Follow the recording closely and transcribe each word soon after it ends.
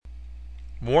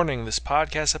Warning, this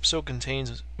podcast episode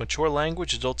contains mature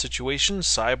language, adult situations,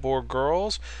 cyborg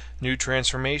girls, new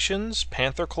transformations,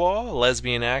 panther claw,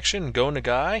 lesbian action, go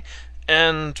nagai,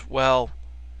 and, well,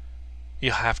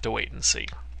 you'll have to wait and see.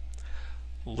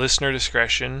 Listener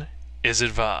discretion is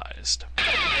advised.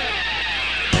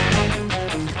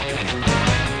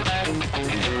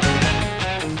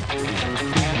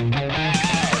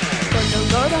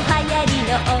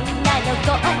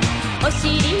 お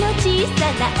尻の小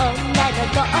さな女の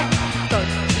子こっ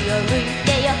ちを向い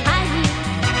てよハニ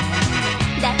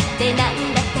ーだってな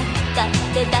んだかだって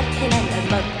なんだも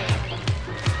ん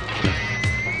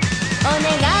お願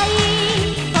い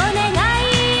お願い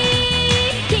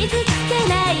傷つけ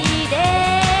ないで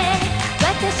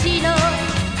私の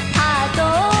ハート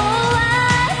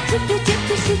はチュクチュ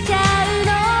クしちゃうの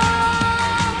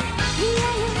いや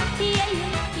よ見つ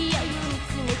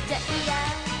めちゃいや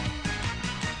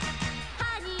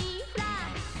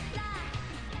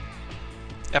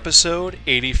Episode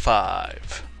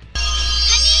 85.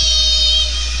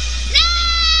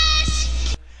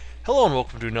 Hello and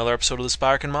welcome to another episode of the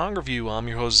Spiraken Manga Review. I'm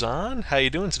your host Zan. How you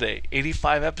doing today?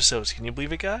 85 episodes. Can you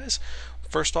believe it, guys?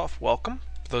 First off, welcome.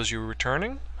 For those of you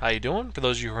returning, how you doing? For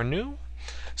those of you who are new,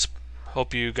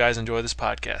 hope you guys enjoy this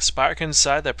podcast. Spiraken's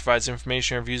site that provides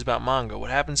information and reviews about manga. What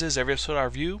happens is every episode I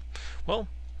review, well,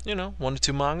 1 to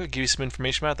 2 manga, give you some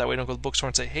information about it. That way you don't go to the bookstore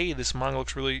and say, hey, this manga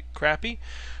looks really crappy.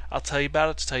 I'll tell you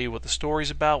about it, to tell you what the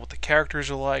story's about, what the characters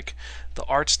are like, the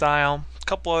art style, a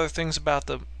couple other things about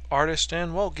the artist,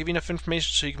 and, well, give you enough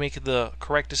information so you can make the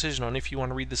correct decision on if you want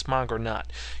to read this manga or not.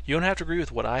 You don't have to agree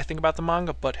with what I think about the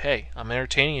manga, but hey, I'm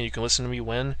entertaining and you can listen to me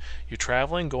when you're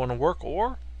traveling, going to work,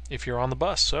 or if you're on the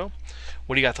bus. So,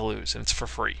 what do you got to lose? And it's for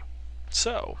free.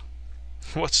 So,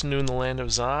 what's new in the land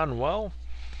of Zan? Well,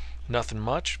 nothing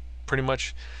much. Pretty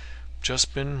much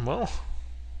just been,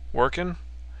 working,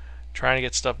 trying to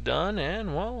get stuff done,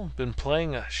 and, been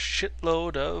playing a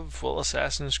shitload of,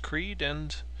 Assassin's Creed,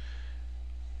 and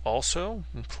also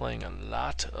been playing a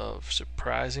lot of,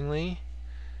 surprisingly,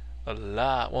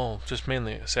 just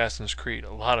mainly Assassin's Creed,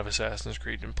 a lot of Assassin's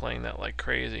Creed, been playing that like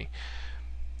crazy.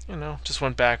 Just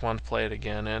went back, wanted to play it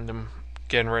again, and I'm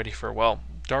getting ready for,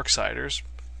 Darksiders,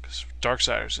 because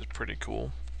Darksiders is pretty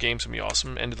cool. Game's gonna be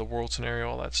awesome, end of the world scenario,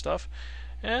 all that stuff,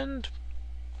 and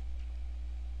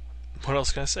what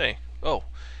else can I say? Oh,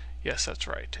 yes, that's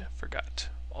right. Forgot.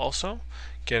 Also,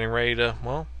 getting ready to,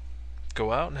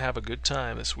 go out and have a good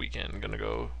time this weekend. Gonna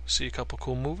go see a couple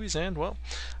cool movies, and,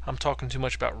 I'm talking too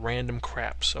much about random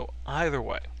crap. So, either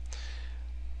way,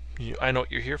 I know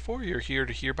what you're here for. You're here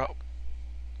to hear about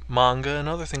manga and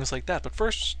other things like that. But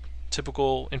first,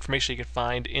 typical information you can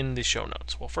find in the show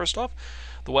notes. Well, first off,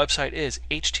 the website is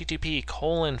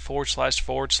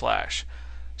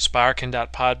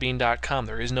http://spiraken.podbean.com.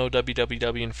 There is no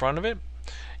www in front of it.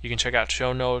 You can check out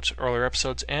show notes, earlier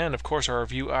episodes, and of course our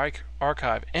review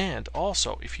archive. And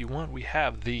also, if you want, we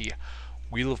have the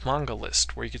Wheel of Manga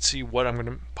list where you can see what I'm going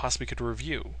to possibly could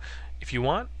review. If you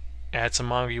want, add some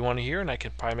manga you want to hear, and I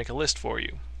can probably make a list for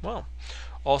you.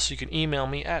 Also you can email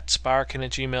me at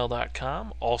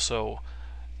spiraken@gmail.com. Also,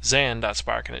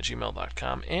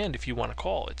 zan.spiraken@gmail.com, and if you want to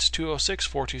call, it's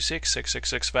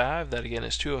 206-426-6665. That again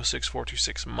is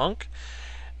 206-426-MONK.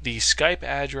 The Skype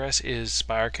address is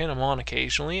Spiraken. I'm on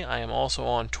occasionally. I am also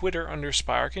on Twitter under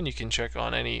Spiraken. You can check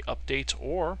on any updates,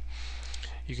 or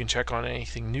you can check on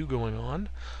anything new going on.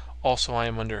 Also, I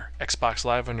am under Xbox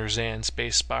Live under Zan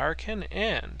space Spiraken,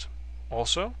 and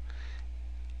also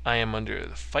I am under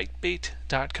the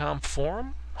Fightbait.com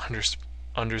forum under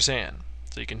Zan.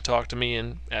 So you can talk to me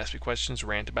and ask me questions,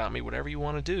 rant about me, whatever you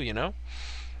want to do,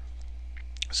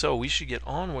 So we should get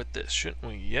on with this, shouldn't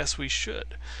we? Yes, we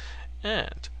should.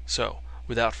 And so,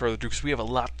 without further ado, because we have a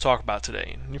lot to talk about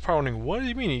today. And you're probably wondering, what do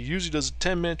you mean? He usually does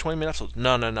 10-minute, 20-minute episodes.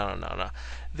 No.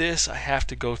 This I have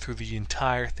to go through the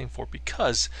entire thing for,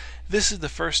 because this is the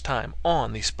first time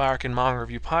on the Spiraken Manga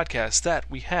Review podcast that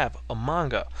we have a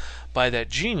manga by that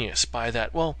genius, by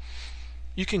that,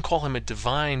 you can call him a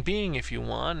divine being if you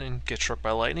want and get struck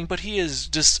by lightning, but he is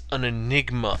just an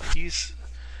enigma. He's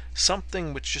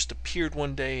something which just appeared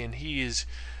one day, and he has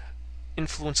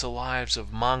influenced the lives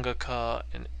of mangaka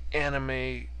and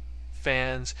anime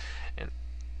fans and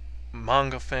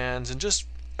manga fans and just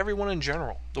everyone in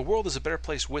general. The world is a better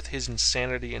place with his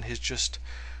insanity and his just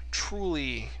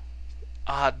truly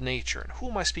odd nature. And who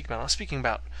am I speaking about? I'm speaking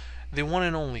about the one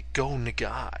and only Go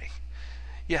Nagai.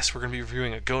 Yes, we're going to be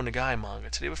reviewing a Go Nagai manga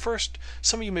today, but first,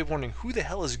 some of you may be wondering, who the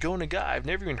hell is Go Nagai? I've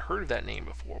never even heard of that name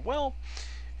before. Well,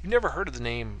 if you've never heard of the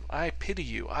name, I pity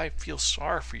you. I feel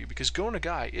sorry for you, because Go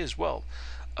Nagai is,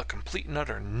 a complete and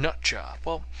utter nut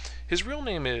job. His real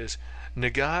name is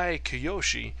Nagai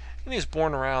Kiyoshi, and he was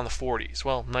born around the 40s.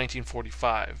 Well,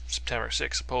 1945, September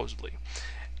 6th, supposedly.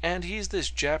 And he's this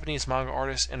Japanese manga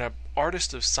artist and an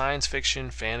artist of science fiction,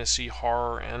 fantasy,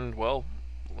 horror, and, well,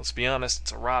 let's be honest,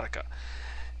 it's erotica.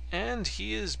 And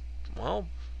he is, well,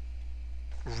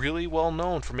 really well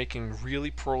known for making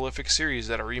really prolific series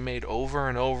that are remade over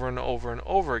and over and over and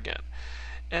over again.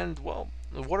 And, well,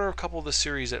 what are a couple of the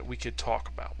series that we could talk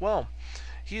about? Well,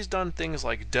 he's done things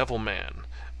like Devilman,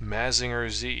 Mazinger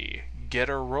Z,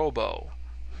 Getter Robo,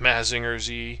 Mazinger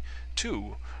Z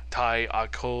 2, Tai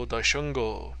Ako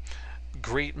Daishungo,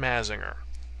 Great Mazinger,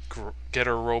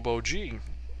 Getter Robo G,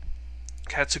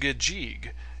 Katsuge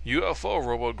Jig, UFO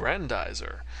Robo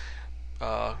Grandizer,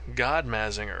 God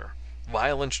Mazinger,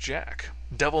 Violence Jack,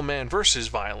 Devilman vs.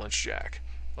 Violence Jack,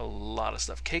 a lot of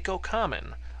stuff. Keiko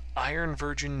Kamen, Iron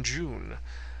Virgin June,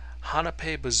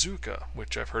 Hanape Bazooka,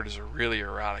 which I've heard is a really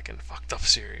erotic and fucked up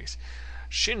series,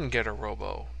 Shin Getter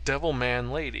Robo,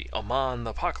 Devilman Lady, Amon the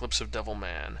Apocalypse of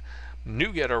Devilman,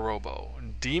 New Getter Robo,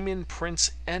 Demon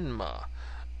Prince Enma.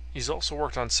 He's also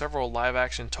worked on several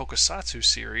live-action tokusatsu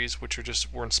series, which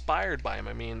were inspired by him.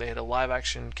 I mean, they had a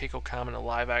live-action Keiko Kamen, a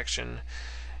live-action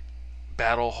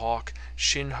Battlehawk,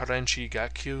 Shin Harenchi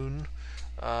Gakyun.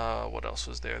 What else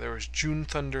was there? There was June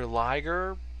Thunder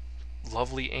Liger,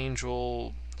 Lovely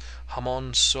Angel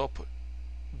Hamon Sop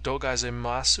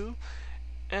Dogazemasu,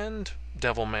 and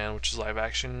Devilman, which is live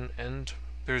action, and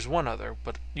there's one other,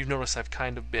 but you've noticed I've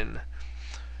kind of been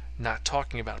not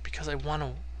talking about it because I want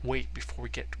to wait before we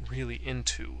get really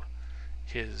into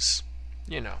his,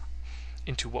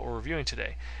 into what we're reviewing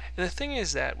today. And the thing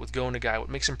is that with Go Nagai, what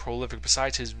makes him prolific,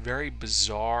 besides his very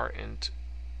bizarre and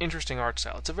interesting art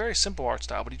style, it's a very simple art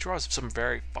style, but he draws some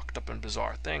very fucked up and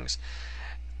bizarre things.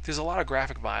 There's a lot of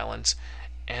graphic violence,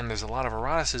 and there's a lot of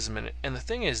eroticism in it. And the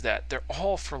thing is that they're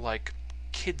all for, like,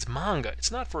 kids manga.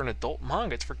 It's not for an adult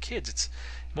manga, it's for kids.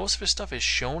 Most of his stuff is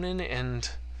shonen, and,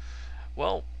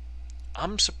 well,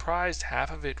 I'm surprised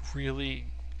half of it really...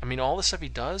 I mean, all the stuff he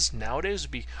does nowadays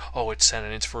would be, oh, it's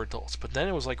seinen, it's for adults. But then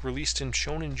it was, like, released in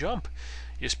Shonen Jump.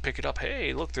 You just pick it up,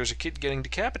 hey, look, there's a kid getting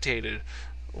decapitated.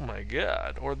 Oh my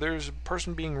god. Or there's a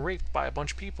person being raped by a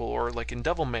bunch of people. Or like in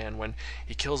Devilman, when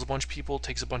he kills a bunch of people,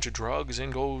 takes a bunch of drugs,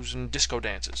 and goes and disco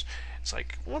dances. It's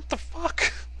like, what the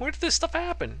fuck? Where did this stuff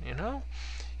happen,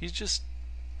 He's just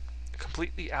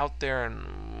completely out there,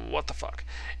 and what the fuck.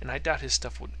 And I doubt his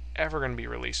stuff would ever going to be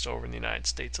released over in the United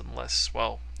States unless,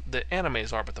 well, the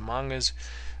animes are, but the mangas,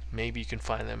 maybe you can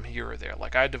find them here or there.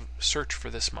 Like, I had to search for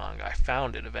this manga. I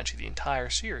found it eventually, the entire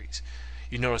series.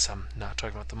 You notice I'm not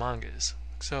talking about the mangas.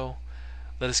 So,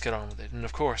 let us get on with it. And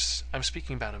of course, I'm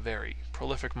speaking about a very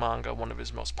prolific manga, one of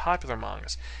his most popular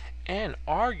mangas, and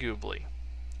arguably,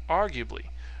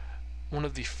 one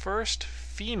of the first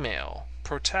female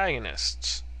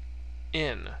protagonists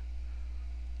in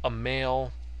a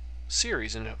male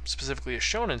series, and specifically a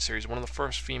shonen series, one of the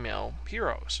first female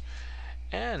heroes.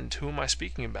 And who am I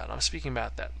speaking about? I'm speaking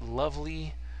about that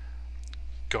lovely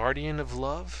Guardian of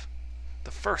Love,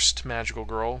 the first magical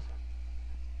girl,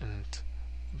 and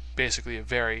basically a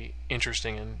very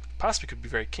interesting and possibly could be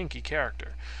very kinky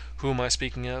character. Who am I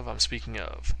speaking of? I'm speaking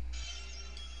of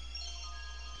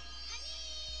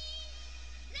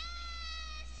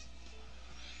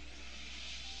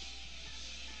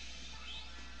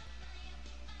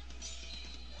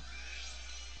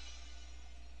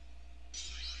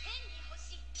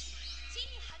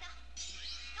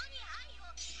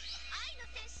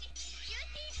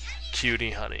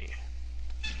Cutie Honey.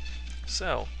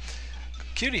 So,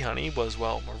 Cutie Honey was,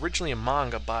 well, originally a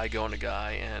manga by Go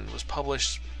Nagai and was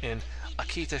published in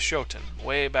Akita Shoten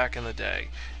way back in the day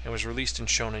and was released in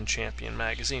Shonen Champion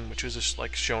magazine, which was just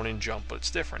like Shonen Jump, but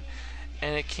it's different.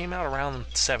 And it came out around the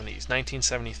 70s,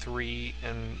 1973,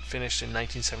 and finished in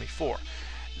 1974.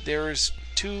 There's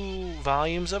 2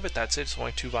 volumes of it, that's it, it's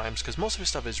only 2 volumes, because most of his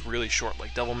stuff is really short,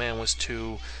 like Devilman was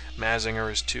 2,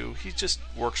 Mazinger is 2, he just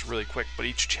works really quick, but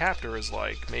each chapter is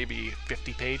like maybe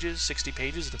 50 pages, 60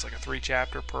 pages, and it's like a 3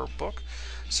 chapter per book,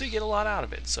 so you get a lot out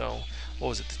of it. So, what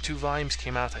was it, the 2 volumes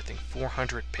came out, I think,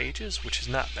 400 pages, which is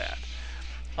not bad.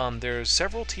 There's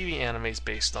several TV animes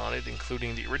based on it,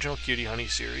 including the original Cutie Honey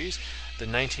series, the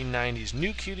 1990s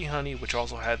New Cutie Honey, which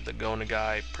also had the Go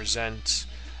Nagai Presents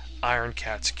Iron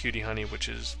Cat's Cutie Honey, which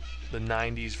is the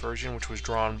 90s version, which was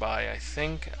drawn by, I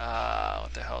think,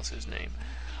 what the hell is his name?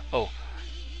 Oh,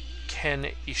 Ken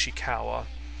Ishikawa.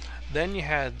 Then you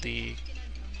had the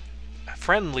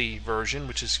friendly version,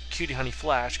 which is Cutie Honey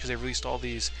Flash, because they released all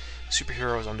these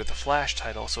superheroes under the Flash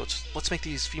title, so it's, let's make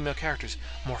these female characters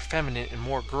more feminine and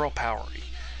more girl powery.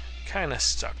 Kinda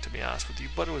sucked, to be honest with you,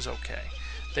 but it was okay.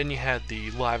 Then you had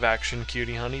the live-action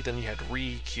Cutie Honey. Then you had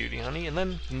Cutie Honey, and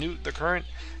then the current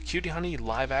Cutie Honey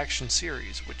live-action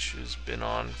series, which has been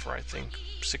on for I think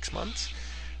 6 months,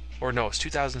 or no, it's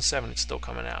 2007. It's still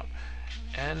coming out,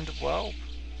 and well,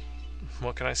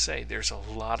 what can I say? There's a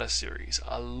lot of series,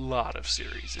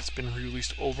 It's been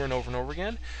released over and over and over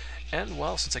again, and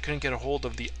well, since I couldn't get a hold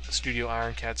of the Studio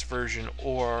Iron Cats version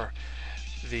or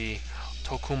the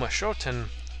Tokuma Shoten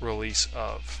release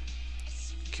of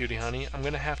Cutie Honey, I'm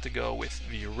going to have to go with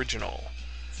the original.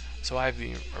 So I have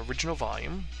the original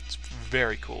volume. It's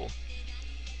very cool.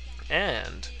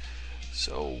 And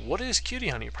so what is Cutie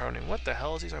Honey? You're probably wondering, what the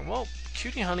hell is he saying? Well,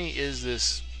 Cutie Honey is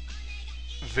this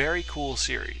very cool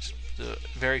series. It's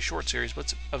a very short series, but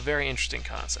it's a very interesting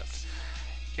concept.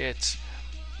 It's,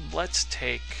 let's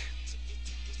take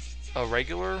a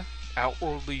regular,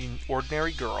 outwardly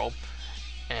ordinary girl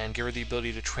and give her the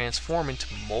ability to transform into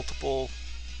multiple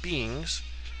beings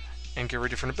and give her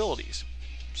different abilities.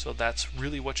 So that's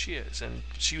really what she is. And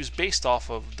she was based off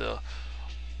of the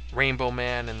Rainbow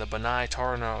Man and the Banai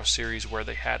Tarano series, where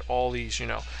they had all these, you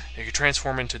could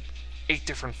transform into 8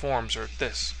 different forms or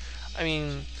this. I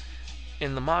mean,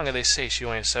 in the manga they say she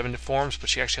only has 7 forms, but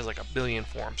she actually has like 1 billion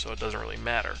forms, so it doesn't really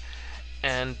matter.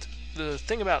 And the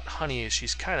thing about Honey is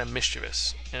she's kind of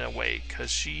mischievous in a way, because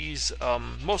she's,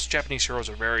 most Japanese heroes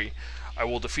are very, I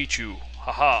will defeat you,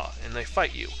 haha, and they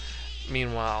fight you.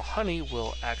 Meanwhile, Honey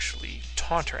will actually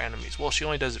taunt her enemies. Well, she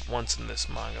only does it once in this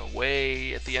manga,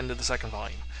 way at the end of the 2nd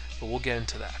volume, but we'll get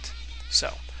into that.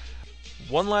 So,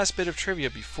 one last bit of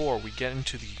trivia before we get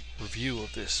into the review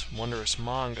of this wondrous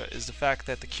manga is the fact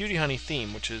that the Cutie Honey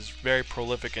theme, which is very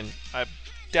prolific, and I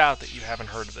doubt that you haven't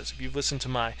heard of this. If you've listened to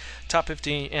my top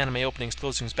 50 anime openings,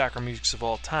 closings, background musics of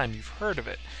all time, you've heard of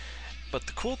it. But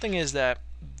the cool thing is that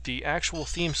the actual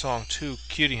theme song to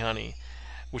Cutie Honey,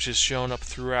 which has shown up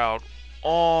throughout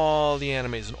all the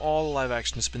animes and all the live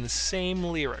action, has been the same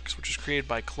lyrics, which was created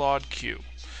by Claude Q.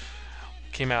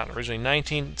 Came out originally in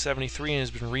 1973 and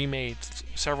has been remade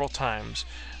several times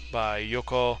by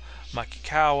Yoko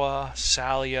Makikawa,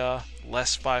 Salia,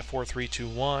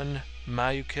 Les54321,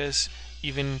 Mayukis,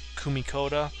 even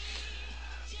Kumikoda.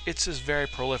 It's this very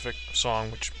prolific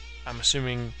song, which I'm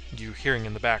assuming you're hearing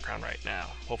in the background right now.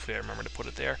 Hopefully I remember to put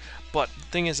it there. But the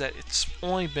thing is that it's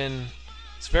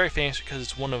very famous because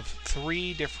it's one of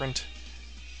 3 different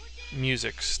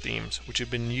music themes which have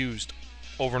been used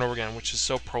over and over again, which is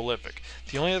so prolific.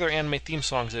 The only other anime theme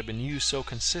songs that have been used so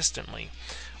consistently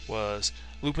was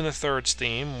Lupin the Third's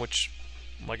theme, which,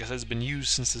 like I said, has been used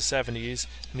since the 70s,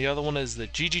 and the other one is the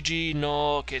Jijiji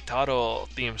no Ketaro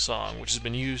theme song, which has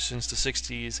been used since the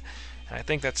 60s, and I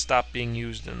think that stopped being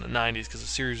used in the 90s because the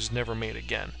series was never made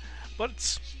again. But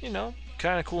it's,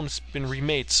 kind of cool, and it's been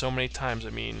remade so many times. I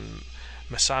mean,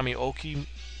 Masami Oki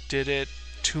did it,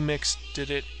 Tumix did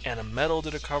it, Anna Metal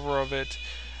did a cover of it,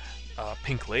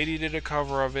 Pink Lady did a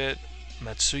cover of it,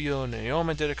 Matsuyo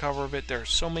Naoma did a cover of it. There are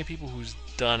so many people who's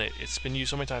done it. It's been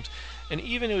used so many times. And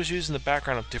even it was used in the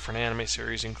background of different anime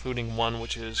series, including one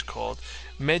which is called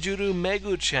Mejuru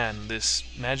Megu-chan, this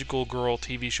magical girl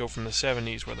TV show from the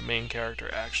 70s where the main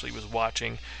character actually was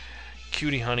watching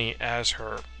Cutie Honey as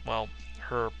her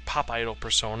pop idol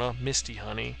persona, Misty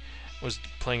Honey, was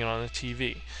playing it on the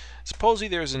TV. Supposedly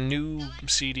there's a new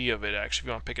CD of it, actually, if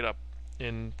you want to pick it up,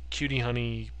 in Cutie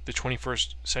Honey, the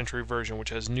 21st century version, which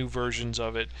has new versions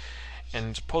of it,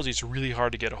 and supposedly it's really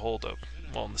hard to get a hold of.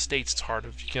 Well, in the States it's hard.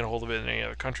 If you get a hold of it in any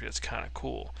other country, that's kind of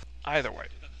cool. Either way,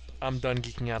 I'm done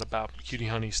geeking out about Cutie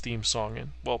Honey's theme song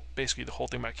and, well, basically the whole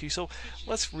thing about Cutie. So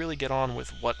let's really get on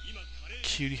with what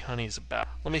Cutie Honey is about.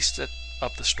 Let me set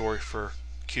up the story for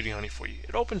Cutie Honey for you.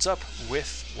 It opens up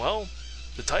with, well,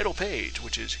 the title page,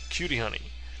 which is Cutie Honey.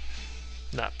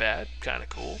 Not bad, kind of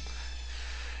cool.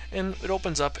 And it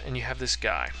opens up and you have this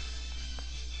guy,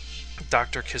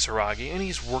 Dr. Kisaragi, and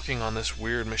he's working on this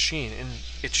weird machine, and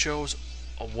it shows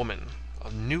a woman, a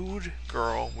nude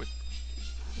girl with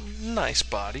nice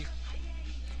body,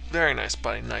 very nice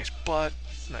body, nice butt,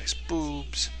 nice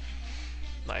boobs,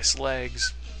 nice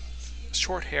legs,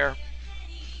 short hair,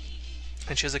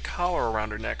 and she has a collar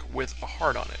around her neck with a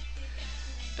heart on it.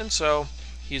 And so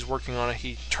he's working on it.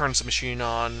 He turns the machine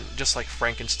on just like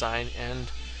Frankenstein, and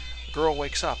the girl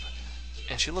wakes up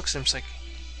and she looks at him. She's like,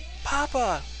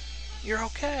 "Papa, you're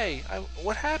okay.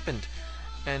 What happened?"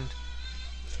 And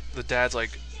the dad's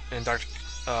like, and Dr.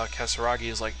 Kasaragi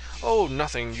is like, "Oh,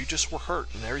 nothing. You just were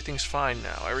hurt, and everything's fine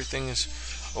now. Everything is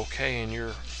okay, and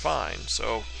you're fine."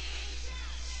 So,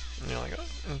 and you're like,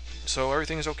 "Oh, so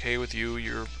everything is okay with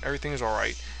you. Everything is all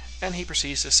right." And he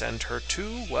proceeds to send her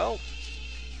to, well,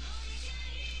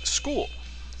 school.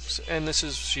 And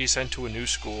she's sent to a new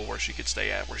school where she could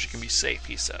stay at, where she can be safe,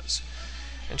 he says.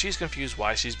 And she's confused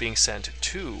why she's being sent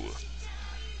to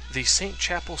the St.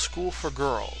 Chapel School for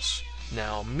Girls.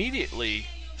 Now, immediately,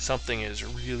 something is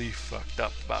really fucked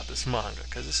up about this manga,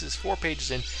 because this is 4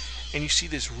 pages in, and you see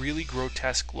this really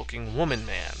grotesque-looking woman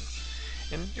man.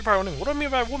 And you're probably wondering, what do I mean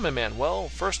by woman man? Well,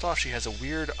 first off, she has a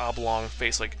weird oblong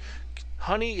face. Like,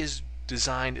 Honey is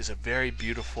designed as a very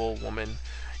beautiful woman,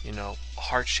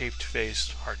 heart-shaped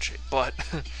face, heart-shaped butt,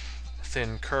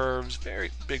 thin curves,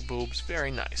 very big boobs,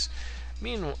 very nice.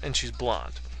 And she's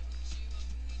blonde.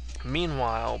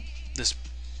 Meanwhile, this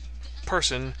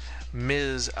person,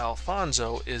 Ms.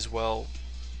 Alfonso, is, the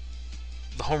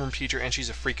homeroom teacher, and she's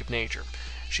a freak of nature.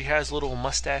 She has little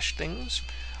mustache things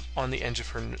on the edge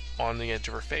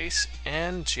of her face,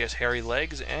 and she has hairy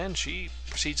legs, and she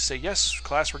proceeds to say, "Yes,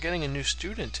 class, we're getting a new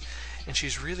student, and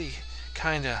she's really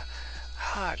kind of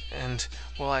hot, and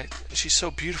she's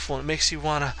so beautiful, and it makes you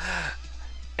wanna,"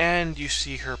 and you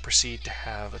see her proceed to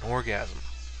have an orgasm.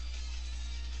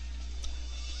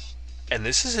 And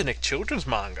this is in a children's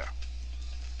manga.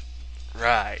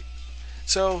 Right.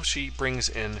 So she brings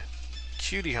in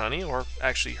Cutie Honey, or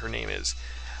actually her name is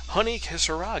Honey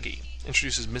Kisaragi,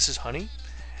 introduces Mrs. Honey,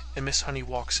 and Miss Honey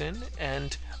walks in,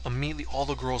 and immediately all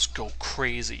the girls go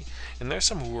crazy. And there's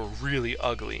some who are really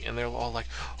ugly, and they're all like,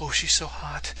 "Oh, she's so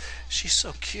hot. She's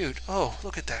so cute. Oh,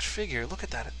 look at that figure. Look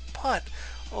at that butt.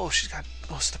 Oh, it's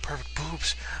the perfect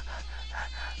boobs."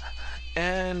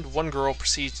 And one girl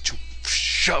proceeds to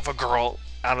shove a girl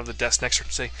out of the desk next to her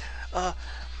and say,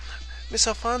 "Miss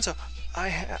Alfonso,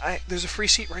 there's a free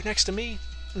seat right next to me."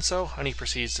 And so Honey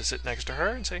proceeds to sit next to her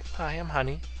and say, "Hi, I'm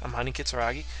Honey. I'm Honey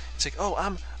Kitsuragi." It's like, "Oh,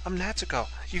 I'm Natsuko.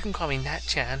 You can call me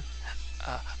Nat-chan.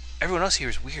 Everyone else here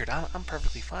is weird. I'm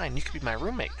perfectly fine. You could be my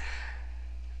roommate."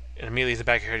 And immediately in the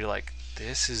back of your head, you're like,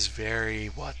 this is very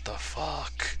what the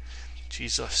fuck.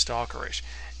 She's a stalkerish.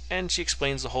 And she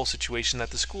explains the whole situation,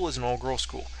 that the school is an all-girls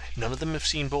school. None of them have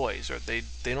seen boys, or they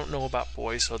don't know about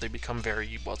boys, so they become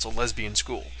it's a lesbian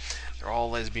school. They're all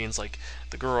lesbians. Like,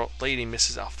 the lady,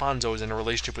 Mrs. Alfonso, is in a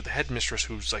relationship with the headmistress,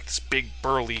 who's like this big,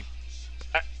 burly,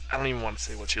 I don't even want to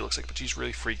say what she looks like, but she's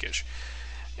really freakish.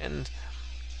 And,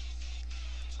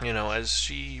 as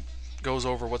she goes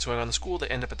over what's going on in the school, they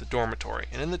end up at the dormitory.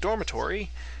 And in the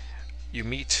dormitory, you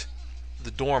meet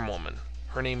the dorm woman.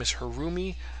 Her name is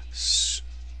Harumi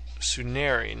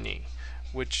Tsunerini,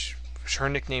 which her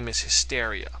nickname is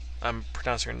Hysteria. I'm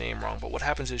pronouncing her name wrong, but what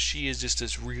happens is she is just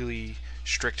this really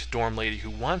strict dorm lady who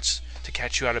wants to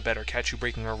catch you out of bed or catch you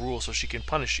breaking her rules so she can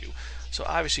punish you. So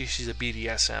obviously she's a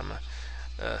BDSM,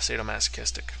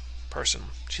 sadomasochistic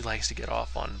person. She likes to get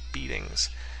off on beatings.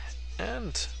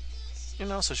 And,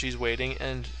 so she's waiting,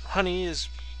 and Honey is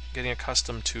getting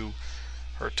accustomed to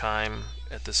her time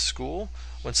at this school,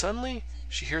 when suddenly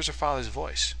she hears her father's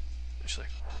voice. And she's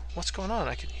like, "What's going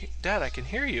on? Dad, I can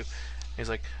hear you." And he's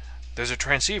like, "There's a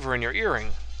transceiver in your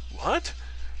earring." "What?"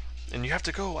 "And you have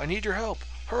to go. I need your help.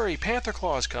 Hurry, Panther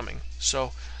Claw is coming."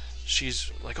 So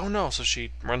she's like, "Oh no." So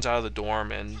she runs out of the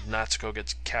dorm, and Natsuko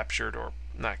gets captured, or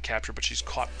not captured, but she's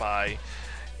caught by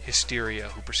Hysteria,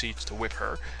 who proceeds to whip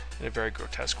her in a very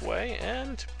grotesque way.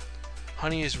 And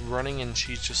Honey is running, and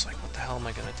she's just like, "What the hell am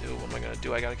I gonna do? What am I gonna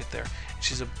do? I gotta get there." And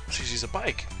she sees a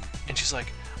bike, and she's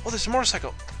like, "Oh, there's a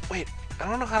motorcycle. Wait, I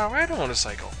don't know how to ride a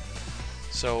motorcycle."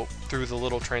 So through the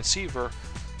little transceiver,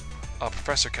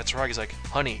 Professor Katsuragi is like,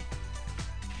 "Honey,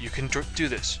 you can do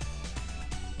this.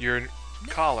 Your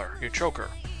collar, your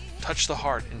choker, touch the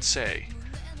heart and say,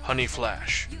 'Honey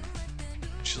Flash.'" And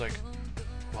she's like,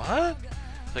 "What?"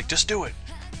 Like, "Just do it."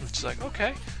 And she's like,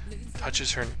 "Okay."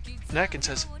 Touches her neck and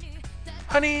says,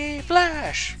 "Honey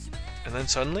Flash." And then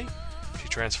suddenly she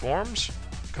transforms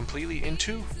completely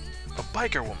into a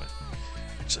biker woman.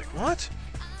 She's like, "What?"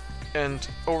 And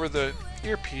over the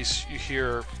earpiece you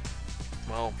hear,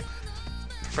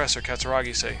 Professor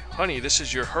Katsuragi say, "Honey, this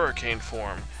is your hurricane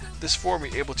form. This form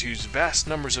you're able to use vast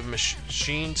numbers of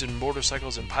machines and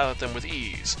motorcycles and pilot them with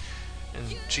ease."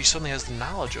 And she suddenly has the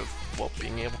knowledge of,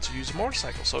 being able to use a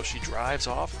motorcycle. So she drives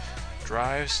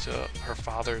to her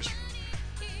father's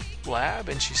lab,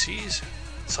 and she sees,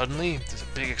 suddenly, there's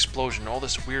a big explosion, all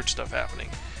this weird stuff happening.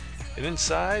 And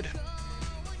inside,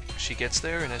 she gets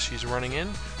there, and as she's running in,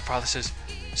 her father says,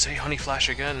 "Say Honey Flash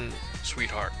again,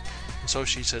 sweetheart." And so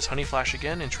she says Honey Flash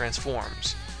again and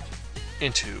transforms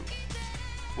into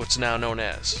what's now known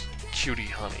as Cutie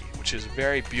Honey, which is a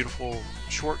very beautiful,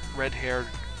 short, red-haired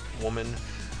woman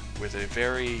with a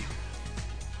very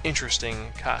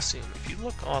interesting costume. If you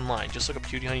look online, just look up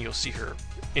Cutie Honey, you'll see her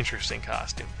interesting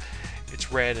costume.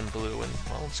 It's red and blue, and,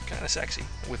 it's kind of sexy,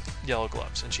 with yellow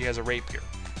gloves, and she has a rapier.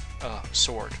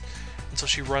 sword. And so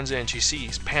she runs in, she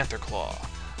sees Panther Claw.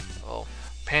 Well,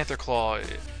 Panther Claw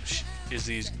is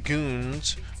these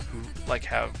goons who like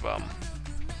have,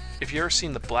 if you ever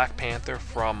seen the Black Panther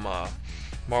from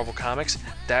Marvel Comics,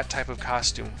 that type of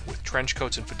costume with trench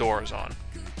coats and fedoras on.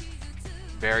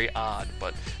 Very odd,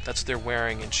 but that's what they're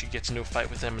wearing, and she gets into a fight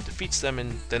with them and defeats them,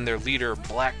 and then their leader,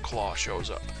 Black Claw,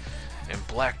 shows up. And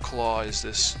Black Claw is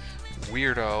this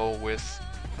weirdo with,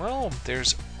 well,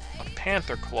 there's a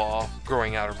panther claw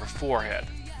growing out of her forehead.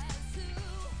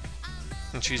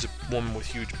 And she's a woman with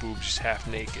huge boobs, she's half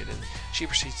naked, and she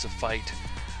proceeds to fight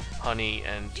Honey,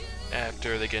 and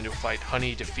after they get into a fight,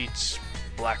 Honey defeats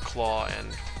Black Claw, and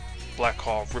Black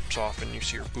Claw rips off, and you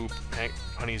see her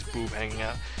Honey's boob hanging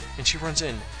out, and she runs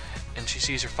in, and she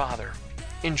sees her father,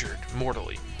 injured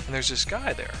mortally, and there's this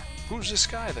guy there. Who's this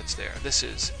guy that's there? This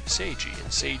is Seiji, and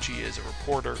Seiji is a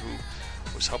reporter who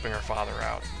was helping her father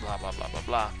out, blah, blah, blah, blah,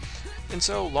 blah. And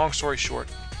so, long story short,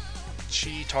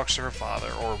 she talks to her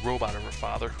father, or a robot of her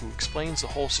father, who explains the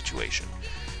whole situation.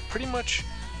 Pretty much,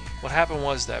 what happened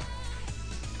was that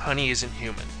Honey isn't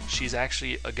human. She's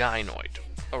actually a gynoid,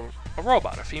 a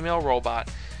robot, a female robot.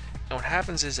 And what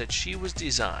happens is that she was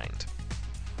designed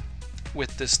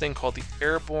with this thing called the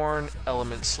Airborne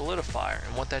Element Solidifier.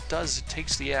 And what that does is it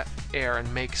takes the air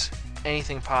and makes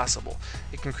anything possible.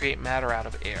 It can create matter out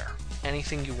of air.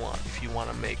 Anything you want. If you want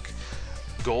to make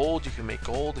gold, you can make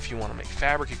gold. If you want to make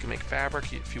fabric, you can make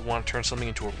fabric. If you want to turn something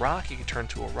into a rock, you can turn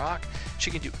it into a rock.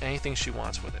 She can do anything she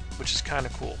wants with it, which is kind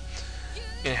of cool.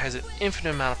 And it has an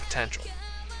infinite amount of potential.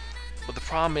 But the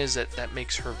problem is that that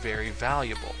makes her very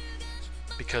valuable,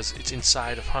 because it's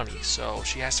inside of Honey, so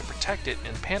she has to protect it.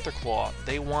 And Panther Claw,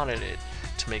 they wanted it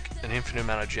to make an infinite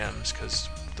amount of gems, because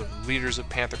the leaders of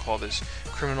Panther Claw, this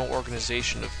criminal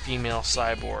organization of female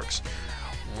cyborgs,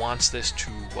 wants this to,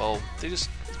 well, they're just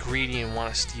greedy and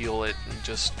want to steal it and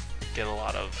just get a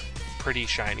lot of pretty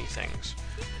shiny things.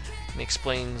 And he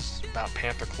explains about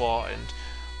Panther Claw and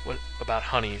what about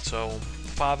Honey. So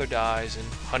father dies and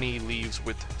Honey leaves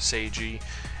with Seiji,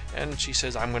 and she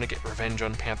says, I'm going to get revenge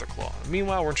on Panther Claw.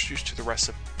 Meanwhile, we're introduced to the rest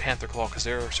of Panther Claw, because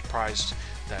they're surprised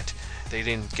that they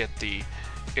didn't get the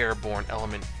Airborne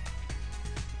Element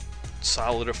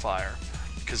Solidifier,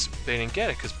 because they didn't get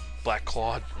it because Black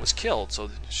Claw was killed, so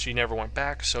she never went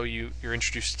back. So you're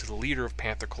introduced to the leader of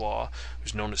Panther Claw,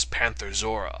 who's known as Panther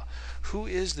Zora, who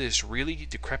is this really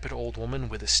decrepit old woman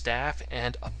with a staff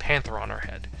and a panther on her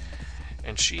head.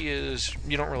 And she is,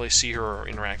 you don't really see her or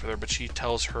interact with her, but she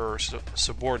tells her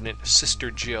subordinate,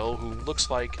 Sister Jill, who looks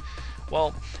like,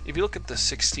 well, if you look at the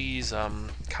 60s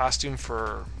costume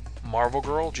for Marvel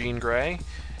Girl, Jean Grey,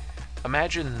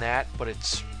 imagine that, but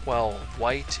it's, well,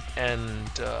 white and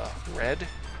red.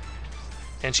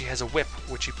 And she has a whip,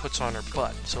 which she puts on her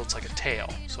butt, so it's like a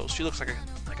tail. So she looks like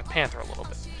a panther a little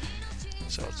bit.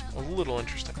 So it's a little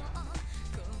interesting.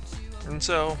 And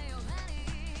so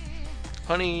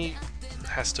Honey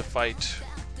has to fight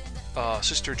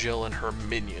Sister Jill and her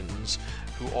minions,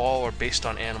 who all are based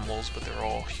on animals, but they're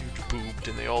all huge boobed,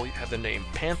 and they all have the name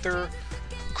Panther,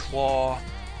 Claw,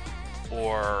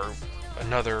 or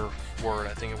another word.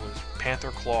 I think it was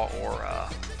Panther, Claw, or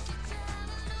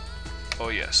oh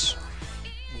yes,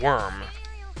 Worm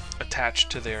attached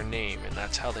to their name, and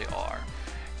that's how they are.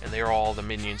 And they're all the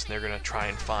minions, and they're going to try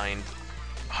and find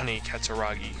Honey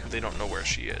Katsuragi, who they don't know where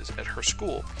she is, at her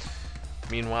school.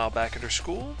 Meanwhile, back at her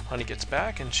school, Honey gets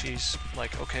back, and she's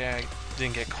like, okay, I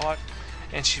didn't get caught.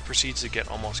 And she proceeds to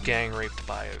get almost gang raped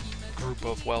by a group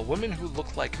of, well, women who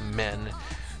look like men,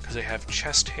 because they have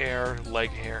chest hair, leg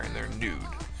hair, and they're nude.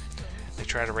 They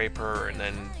try to rape her, and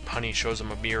then Honey shows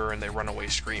them a mirror, and they run away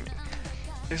screaming.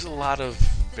 There's a lot of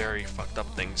very fucked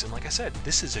up things, and like I said,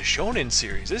 this is a shonen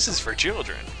series. This is for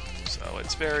children, so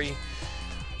it's very,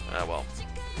 well,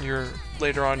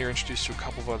 later on you're introduced to a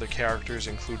couple of other characters,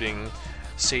 including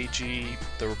Seiji,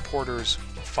 the reporter's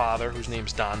father, whose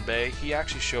name's Danbei. He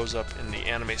actually shows up in the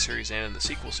anime series and in the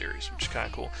sequel series, which is kind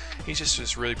of cool. He's just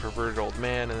this really perverted old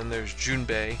man. And then there's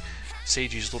Junbei,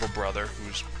 Seiji's little brother,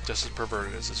 who's just as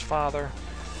perverted as his father.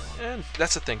 And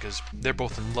that's the thing, because they're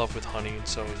both in love with Honey, and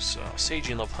so is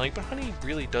Seiji in love with Honey, but Honey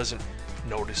really doesn't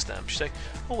notice them. She's like,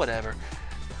 oh, whatever.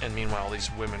 And meanwhile, these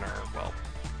women are, well,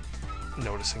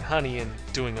 noticing Honey and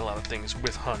doing a lot of things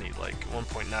with Honey. Like, at one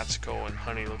point, Natsuko and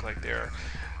Honey look like they're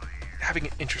having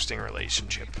an interesting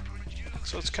relationship.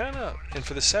 So it's kind of, and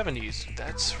for the 70s,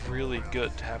 that's really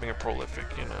good, having a prolific,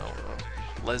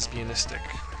 lesbianistic,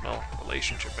 well,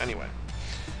 relationship. Anyway.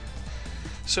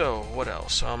 So, what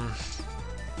else?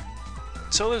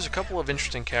 So there's a couple of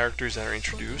interesting characters that are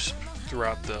introduced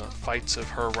throughout the fights of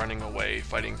her running away,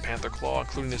 fighting Panther Claw,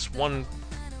 including this one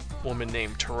woman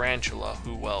named Tarantula,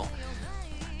 who, well,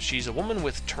 she's a woman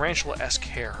with tarantula-esque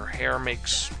hair. Her hair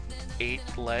makes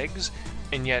 8 legs,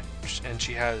 and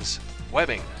she has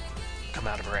webbing come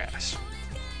out of her ass.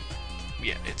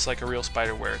 Yeah, it's like a real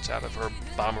spider where it's out of her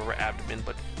bottom of her abdomen,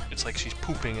 but it's like she's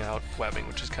pooping out webbing,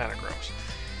 which is kind of gross.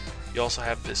 You also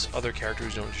have this other character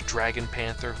who's known as Dragon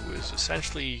Panther, who is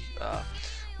essentially,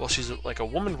 she's like a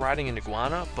woman riding an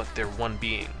iguana, but they're one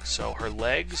being. So her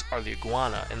legs are the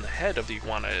iguana, and the head of the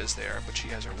iguana is there, but she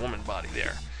has her woman body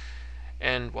there.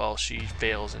 And, well, she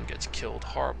fails and gets killed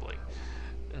horribly.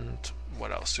 And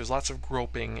what else? There's lots of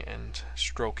groping and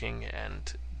stroking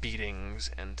and beatings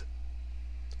and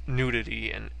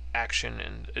nudity and action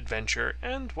and adventure.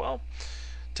 And, well,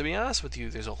 to be honest with you,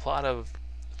 there's a lot of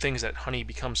things that Honey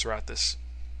becomes throughout these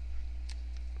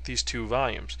 2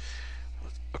 volumes.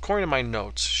 According to my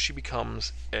notes, she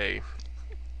becomes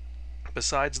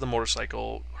besides the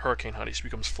motorcycle Hurricane Honey, she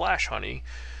becomes Flash Honey,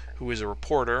 who is a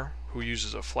reporter who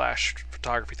uses a flash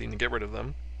photography thing to get rid of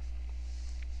them.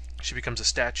 She becomes a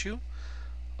statue,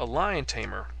 a lion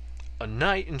tamer, a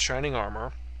knight in shining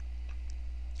armor,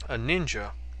 a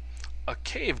ninja, a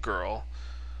cave girl,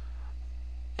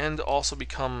 and also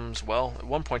becomes, well, at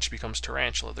one point she becomes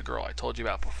Tarantula, the girl I told you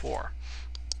about before.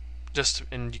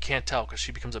 And you can't tell because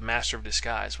she becomes a master of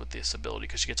disguise with this ability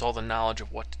because she gets all the knowledge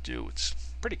of what to do. It's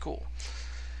pretty cool.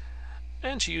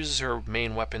 And she uses her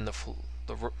main weapon,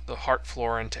 the Heart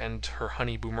Florent, and her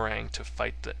honey boomerang to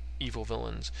fight the evil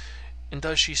villains. And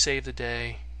does she save the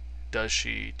day? Does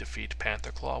she defeat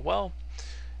Panther Claw? Well,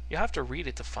 you have to read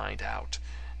it to find out.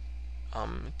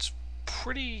 It's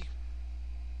pretty...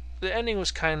 The ending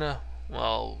was kind of,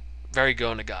 well, very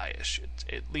Go Nagai-ish.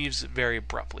 It leaves very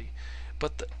abruptly.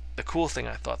 But the cool thing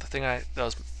I thought, that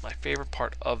was my favorite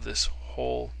part of this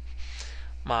whole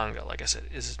manga, like I said,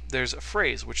 is there's a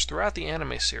phrase which throughout the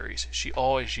anime series she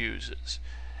always uses,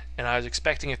 and I was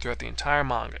expecting it throughout the entire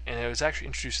manga, and it was actually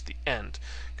introduced at the end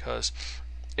because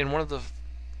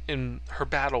in her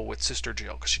battle with Sister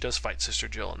Jill, because she does fight Sister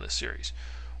Jill in this series,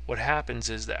 what happens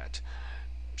is that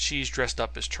she's dressed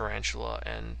up as Tarantula,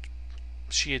 and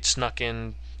she had snuck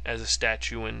in as a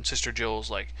statue, and Sister Jill's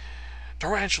like,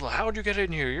 "Tarantula, how'd you get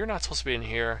in here? You're not supposed to be in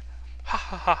here." Ha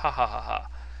ha ha ha ha ha ha.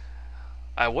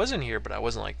 I was in here, but I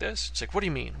wasn't like this. It's like, what do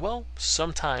you mean? Well,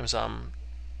 sometimes I'm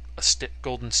a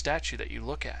golden statue that you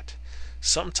look at.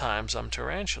 Sometimes I'm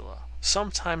Tarantula.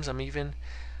 Sometimes I'm even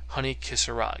Honey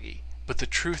Kisaragi. But the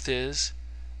truth is,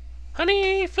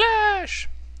 Honey Flash!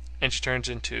 And she turns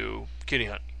into Kitty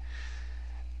Honey.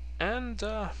 And,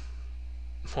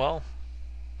 well,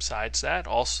 besides that,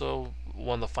 also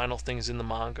one of the final things in the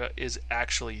manga is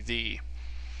actually the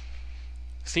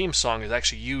theme song is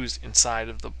actually used inside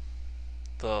of the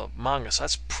manga, so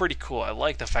that's pretty cool. I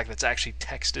like the fact that it's actually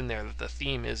text in there, that the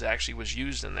theme was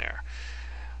used in there,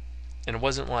 and it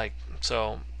wasn't like,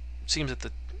 so it seems that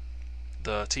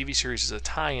the TV series is a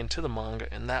tie-in to the manga,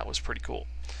 and that was pretty cool.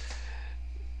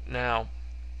 Now,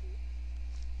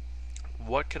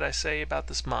 what could I say about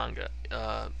this manga?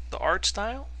 The art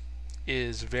style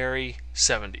is very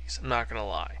 70s, I'm not gonna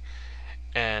lie,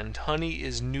 and Honey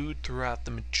is nude throughout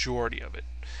the majority of it.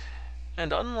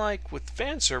 And unlike with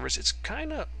fan service, it's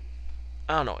kind of,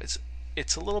 I don't know,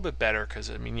 it's a little bit better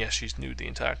because, I mean, yes, she's nude the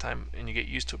entire time and you get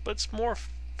used to it, but it's more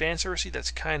fan servicey.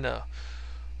 That's kind of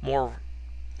more,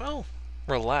 well,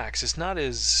 relaxed. It's not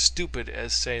as stupid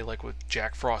as, say, like with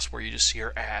Jack Frost, where you just see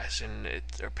her ass and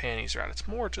her panties are out. It's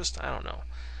more just, I don't know,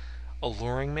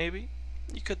 alluring maybe.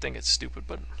 You could think it's stupid,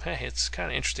 but hey, it's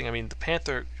kind of interesting. I mean, the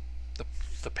Panther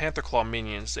Claw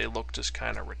minions, they look just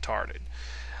kind of retarded.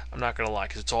 I'm not gonna lie,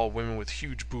 because it's all women with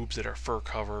huge boobs that are fur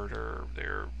covered or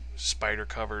they're spider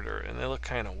covered, and they look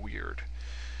kind of weird.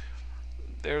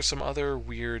 There's some other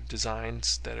weird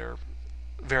designs that are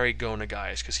very Go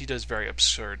Nagai-ish, because he does very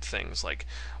absurd things. Like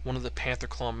one of the Panther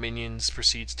Claw minions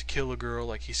proceeds to kill a girl,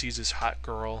 like he sees this hot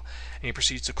girl, and he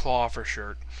proceeds to claw off her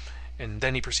shirt, and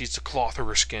then he proceeds to claw through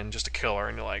her skin just to kill her,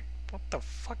 and you're like, what the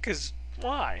fuck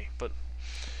why? But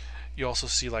you also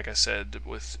see, like I said,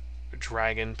 with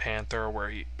Dragon Panther,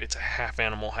 where it's a half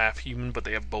animal, half human, but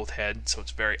they have both heads, so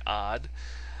it's very odd.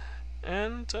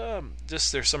 And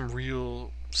just there's some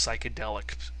real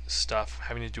psychedelic stuff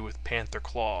having to do with Panther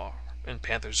Claw and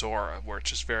Panther Zora, where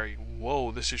it's just very,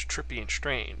 whoa, this is trippy and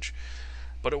strange,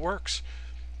 but it works.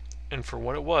 And for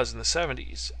what it was in the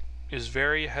 70s, it was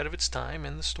very ahead of its time,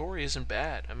 and the story isn't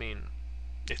bad. I mean,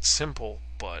 it's simple,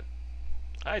 but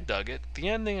I dug it. The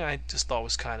ending I just thought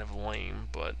was kind of lame,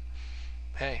 but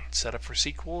hey, it's set up for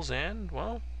sequels, and,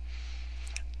 well,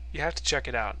 you have to check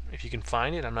it out. If you can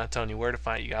find it, I'm not telling you where to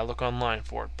find it, you gotta look online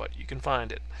for it, but you can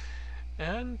find it.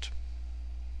 And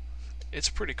it's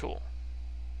pretty cool.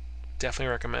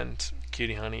 definitely recommend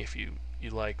Cutie Honey if you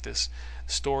like this.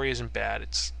 The story isn't bad.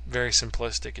 It's very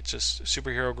simplistic. It's just a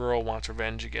superhero girl wants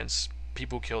revenge against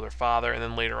people who killed her father, and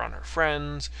then later on her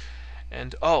friends.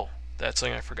 And that's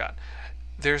something I forgot.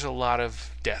 There's a lot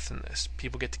of death in this.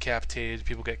 People get decapitated,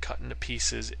 people get cut into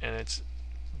pieces, and it's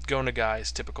Go Nagai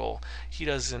is typical. He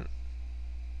doesn't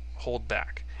hold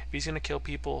back. If he's going to kill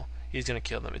people, he's going to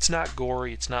kill them. It's not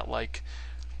gory. It's not like,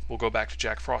 we'll go back to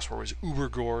Jack Frost, where it was uber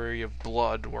gory of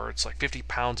blood, where it's like 50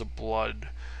 pounds of blood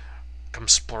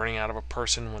comes splurting out of a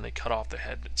person when they cut off the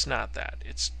head. It's not that.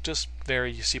 It's just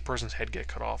you see a person's head get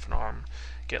cut off, an arm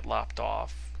get lopped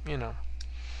off.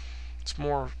 It's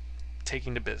more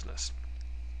taking to business.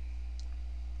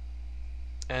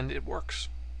 And it works.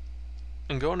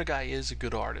 And Go Nagai is a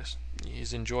good artist.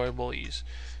 He's enjoyable, he's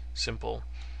simple,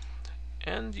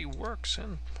 and he works.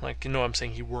 And I'm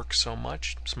saying he works so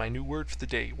much. It's my new word for the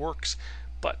day, works.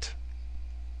 But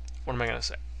what am I going to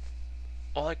say?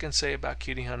 All I can say about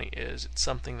Cutie Honey is it's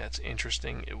something that's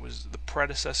interesting. It was the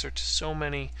predecessor to so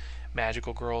many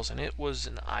magical girls, and it was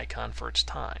an icon for its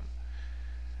time.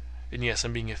 And yes,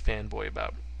 I'm being a fanboy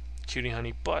about Cutie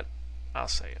Honey, but I'll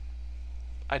say it.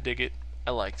 I dig it.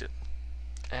 I liked it.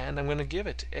 And I'm going to give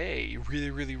it a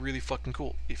really, really, really fucking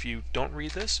cool. If you don't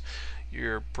read this,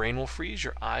 your brain will freeze,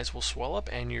 your eyes will swell up,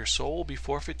 and your soul will be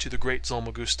forfeit to the great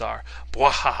Zolmagustar.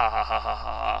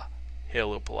 Bwahahahaha.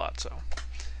 Hail Palazzo.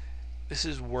 This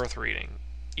is worth reading,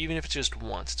 even if it's just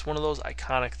once. It's one of those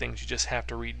iconic things you just have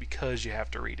to read because you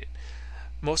have to read it.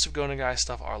 Most of Go Nagai's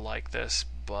stuff are like this,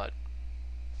 but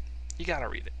you gotta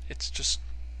read it. It's just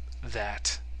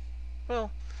that.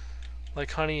 Well,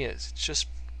 like Honey is. It's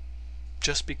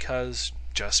just because.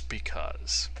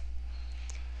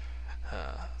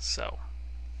 So,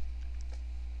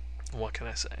 what can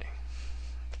I say?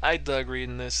 I dug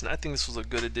reading this, and I think this was a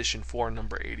good addition for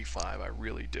number 85. I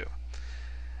really do.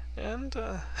 And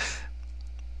it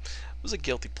was a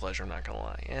guilty pleasure, I'm not gonna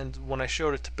lie. And when I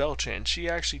showed it to Belchan, she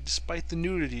actually, despite the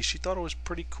nudity, she thought it was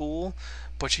pretty cool,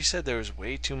 but she said there was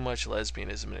way too much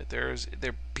lesbianism in it.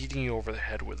 They're beating you over the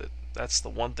head with it. That's the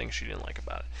one thing she didn't like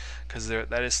about it, because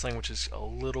that is something which is a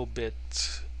little bit,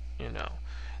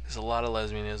 there's a lot of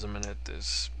lesbianism in it.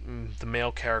 The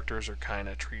male characters are kind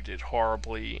of treated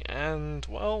horribly, and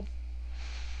well,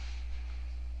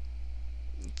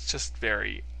 it's just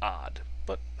very odd.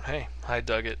 But hey, I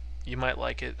dug it. You might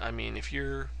like it. I mean, if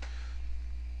you're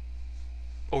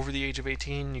over the age of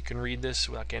 18, you can read this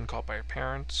without getting caught by your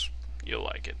parents. You'll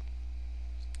like it.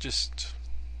 Just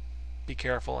be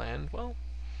careful, and well,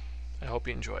 I hope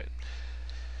you enjoy it.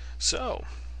 So,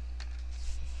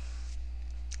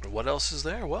 what else is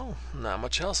there? Well, not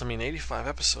much else. I mean, 85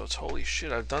 episodes. Holy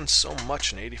shit, I've done so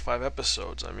much in 85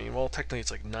 episodes. I mean, well, technically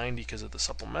it's like 90 because of the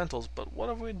supplementals, but what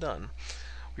have we done?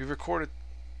 We've recorded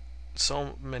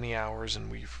so many hours, and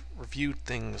we've reviewed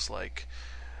things like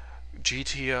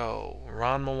GTO,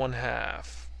 Ranma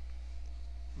 1/2,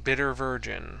 Bitter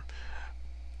Virgin,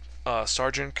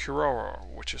 Sergeant Kuroro,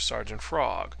 which is Sergeant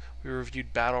Frog. We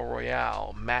reviewed Battle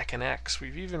Royale, Mac and X.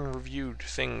 We've even reviewed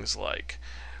things like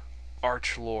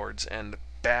Archlords and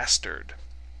Bastard.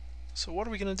 So what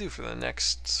are we going to do for the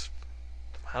next,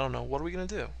 I don't know, what are we going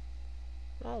to do?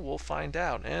 Well, we'll find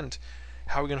out. And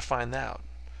how are we going to find out?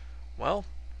 Well,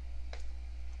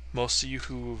 most of you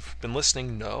who've been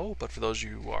listening know, but for those of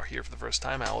you who are here for the first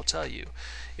time, I will tell you.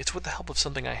 It's with the help of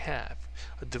something I have.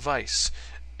 A device.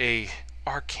 A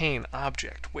arcane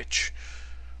object, which,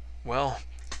 well,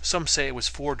 some say it was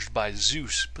forged by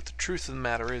Zeus, but the truth of the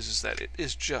matter is that it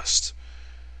is just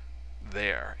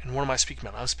there. And what am I speaking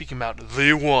about? I'm speaking about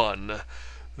the one,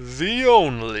 the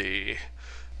only,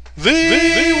 the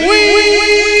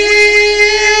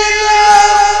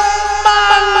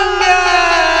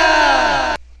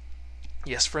Manga!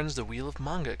 Yes, friends, the Wheel of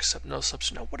Manga, except no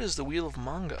substitute. Now, what is the Wheel of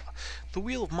Manga? The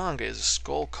Wheel of Manga is a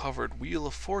skull-covered Wheel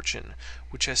of Fortune,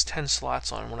 which has 10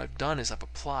 slots on. What I've done is I've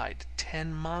applied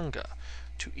 10 manga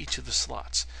to each of the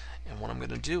slots. And what I'm going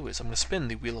to do is I'm going to spin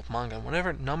the Wheel of Manga, and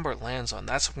whatever number it lands on,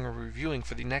 that's what I'm going to be reviewing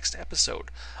for the next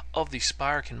episode of the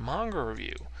Spiraken Manga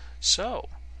Review. So,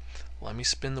 let me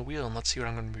spin the wheel, and let's see what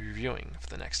I'm going to be reviewing for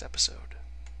the next episode.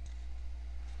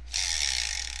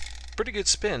 Pretty good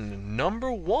spin.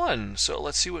 Number 1. So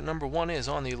let's see what number 1 is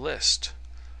on the list.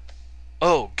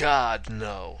 Oh, God,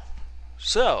 no.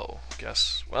 So,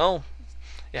 guess, well,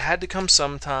 it had to come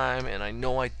sometime, and I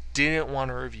know I didn't want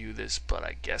to review this, but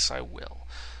I guess I will.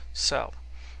 So,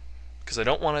 because I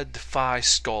don't want to defy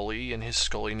Scully and his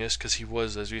sculliness, because he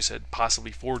was, as we said,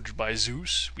 possibly forged by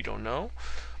Zeus. We don't know.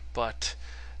 But,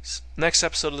 next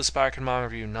episode of the Spiraken Manga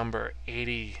Review, number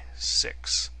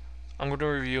 86. I'm going to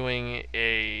be reviewing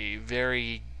a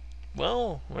very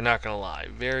well, we're not going to lie,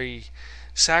 very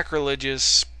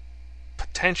sacrilegious,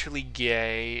 potentially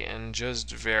gay, and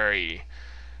just very,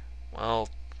 well,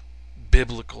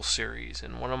 biblical series.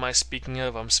 And what am I speaking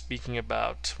of? I'm speaking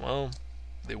about, well,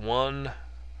 the one,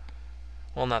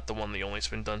 well, not the one, the only, it's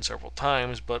been done several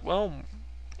times, but, well,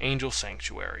 Angel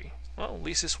Sanctuary. Well, at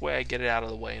least this way I get it out of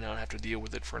the way and I don't have to deal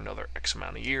with it for another X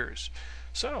amount of years.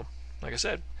 So, like I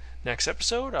said, next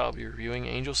episode I'll be reviewing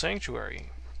Angel Sanctuary,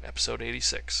 episode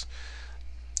 86.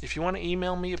 If you want to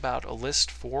email me about a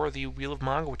list for the Wheel of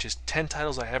Manga, which is 10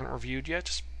 titles I haven't reviewed yet,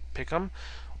 just pick them.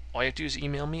 All you have to do is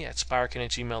email me at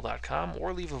spirekin@gmail.com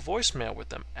or leave a voicemail with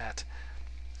them at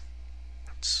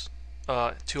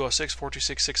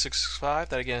 206-426-6665.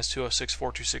 That again is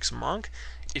 206-426-MONK.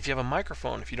 If you have a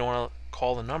microphone, if you don't want to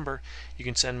call the number, you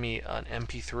can send me an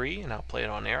MP3 and I'll play it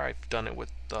on air. I've done it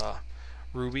with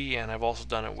Ruby, and I've also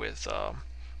done it with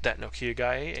that Nokia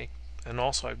guy, and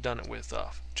also I've done it with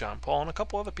John Paul and a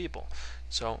couple other people.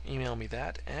 So email me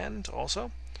that, and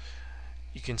also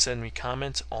you can send me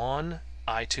comments on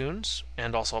iTunes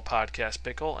and also Podcast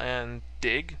Pickle and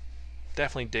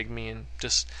definitely dig me and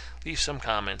just leave some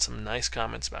comments, some nice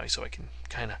comments about me so I can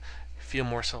kind of feel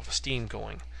more self-esteem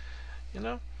going,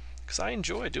 because I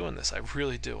enjoy doing this. I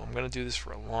really do. I'm going to do this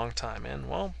for a long time, and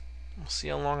well, we'll see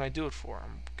how long I do it for.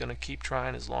 I'm going to keep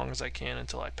trying as long as I can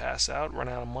until I pass out, run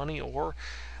out of money, or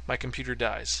my computer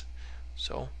dies.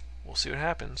 So we'll see what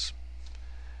happens.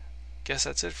 Guess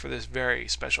that's it for this very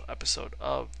special episode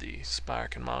of the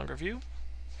Spirekin Manga Review.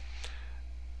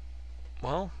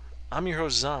 Well, I'm your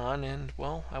host Zahn, and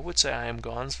well, I would say I am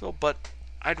Gonzville, but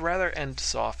I'd rather end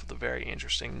this off with a very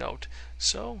interesting note.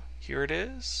 So here it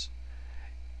is.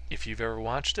 If you've ever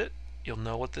watched it, you'll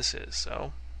know what this is.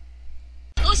 So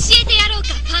教えてやろうか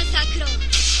パンサークローン。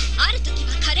ある時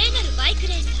は華麗なるバイク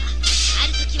レーサー、あ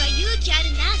る時は勇気あ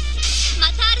るナース、ま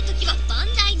たある時はバ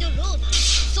ンダイのローマ、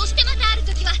そしてまたある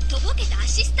時はとぼけたア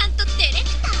シスタントディレク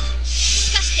ター。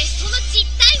しかしてその実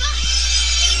態はハ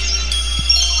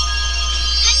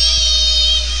ニ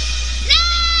ーラ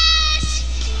ッシュ。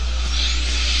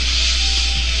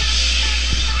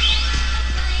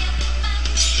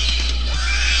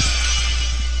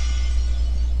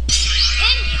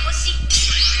天に星、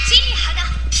地に花、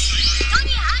人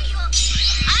に愛を、愛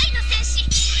の戦士キ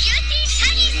ューティー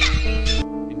ハニーさん。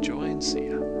enjoy and see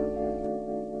ya.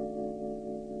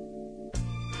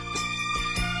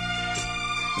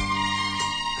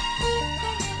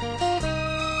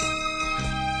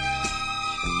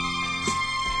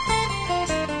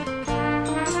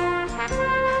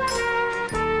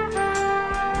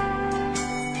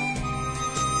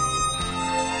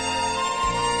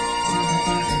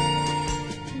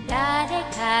誰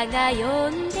かが呼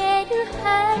んでる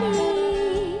ハリ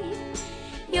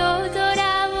ー、夜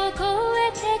空を越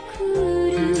えて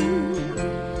くる。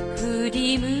振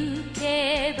り向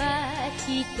けば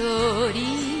一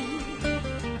人、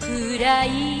暗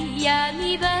い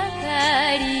闇ばか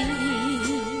り。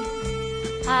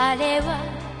あれ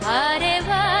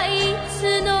はい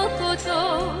つのこ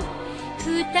と、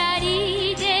二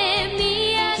人で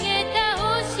見上げた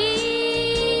星。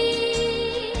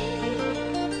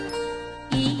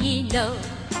いいの、こ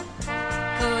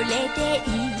れでいい、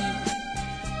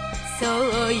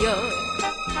そうよ、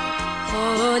こ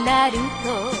うなる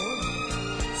と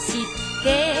知っ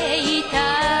ていた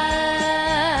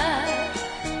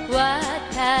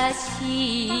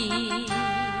私。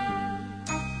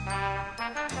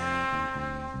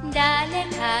誰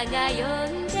かが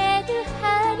呼んでる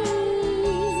ハニー、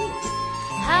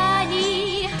ハ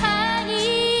ニーハ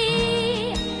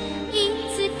ニー、い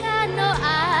つかの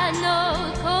あ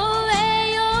の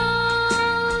声よ。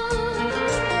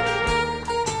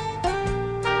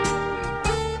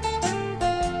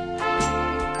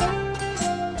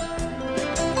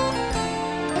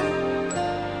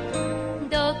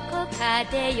どこか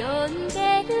で呼ん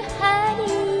でるハ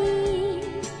ニー、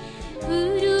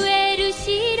震える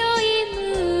白い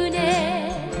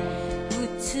胸、う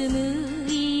つむ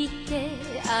いて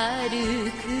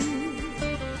歩く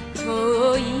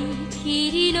遠い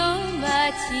霧の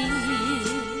街。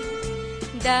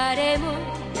誰も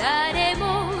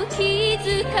気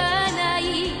づかな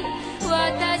い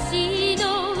私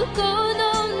のこ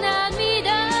の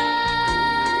涙。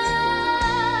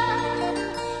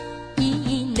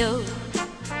いいの、こ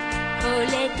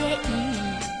れでいい、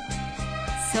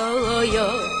そうよ、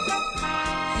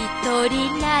一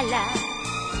人なら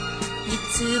い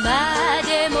つま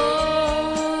でも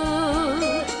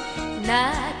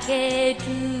泣ける。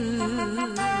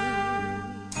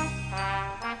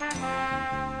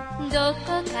ど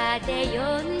こかで呼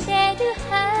んでる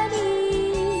ハニー、